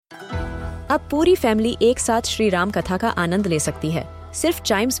अब पूरी फैमिली एक साथ श्री राम कथा का आनंद ले सकती है, सिर्फ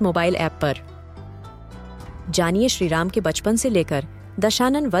चाइम्स मोबाइल ऐप पर। जानिए श्री राम के बचपन से लेकर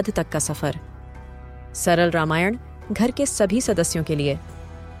दशानन वध तक का सफर। सरल रामायण घर के सभी सदस्यों के लिए।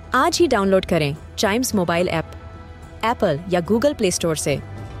 आज ही डाउनलोड करें चाइम्स मोबाइल ऐप, एप्पल या गूगल प्ले स्टोर से।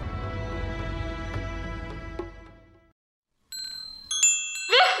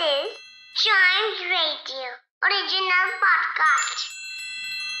 This is Chimes Radio original podcast.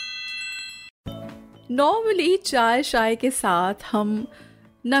 Normally चाय के साथ हम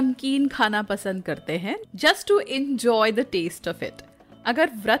नमकीन खाना पसंद करते हैं just to enjoy the test of it. अगर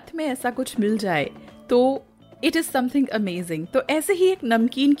व्रत में ऐसा कुछ मिल जाए तो इट इज़ समथिंग अमेजिंग। तो ऐसे ही एक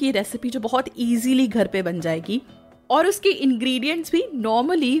नमकीन की रेसिपी जो बहुत इजीली घर पे बन जाएगी और उसके इंग्रेडिएंट्स भी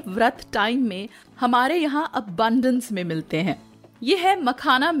नॉर्मली व्रत टाइम में हमारे यहाँ अबंडेंस में मिलते हैं। ये है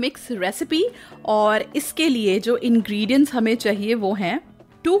मखाना मिक्स रेसिपी और इसके लिए जो इंग्रेडिएंट्स हमें चाहिए वो हैं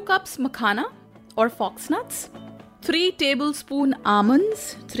 2 कप्स मखाना और फॉक्सनट्स, 3 tablespoon almonds,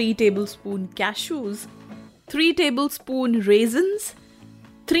 3 tablespoon cashews, 3 tablespoon raisins,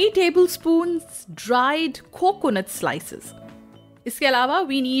 3 tablespoons dried coconut slices. इसके अलावा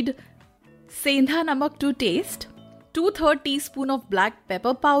we need सेंधा नमक to taste, 2/3 teaspoon of black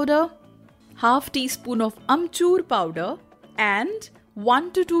pepper powder, 1/2 teaspoon of amchur powder and 1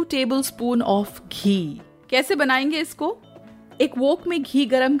 to 2 tablespoon of ghee. कैसे बनाएंगे इसको? एक वोक में घी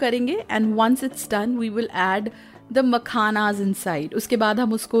गरम करेंगे and once it's done we will add the makhanas inside. उसके बाद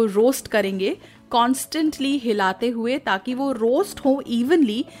हम उसको रोस्ट करेंगे कॉन्स्टेंटली हिलाते हुए ताकि वो रोस्ट हो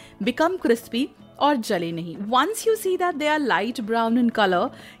इवनली, बिकम क्रिस्पी और जले नहीं। Once you see that they are light brown in colour,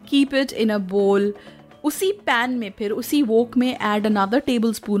 keep it in अ बोल। उसी पैन में फिर उसी वोक में add another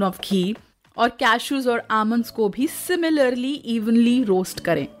table spoon of घी और कैशूज और आमंड्स को भी सिमिलरली इवनली रोस्ट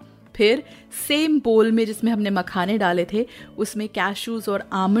करें। फिर सेम बोल में जिसमें हमने मखाने डाले थे उसमें कैशूज और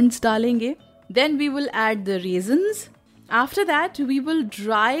आमंड्स डालेंगे। Then we will add the रेजन्स। After that we will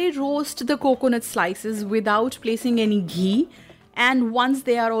dry roast the coconut slices without placing any ghee and once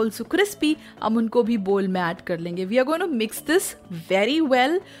they are also crispy हम उनको भी बोल में ऐड कर लेंगे। We are going to mix this very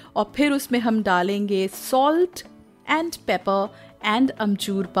well और फिर उसमें हम डालेंगे salt and paper and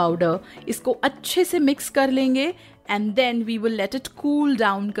amchur powder. इसको अच्छे से मिक्स कर लेंगे and then we will let it cool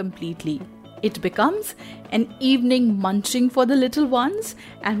down completely. It becomes an evening munching for the little ones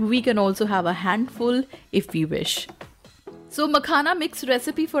and we can also have a handful if we wish. So makhana mix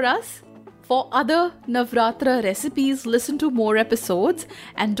recipe for us. For other Navratra recipes, listen to more episodes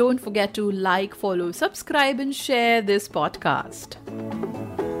and don't forget to like, follow, subscribe and share this podcast.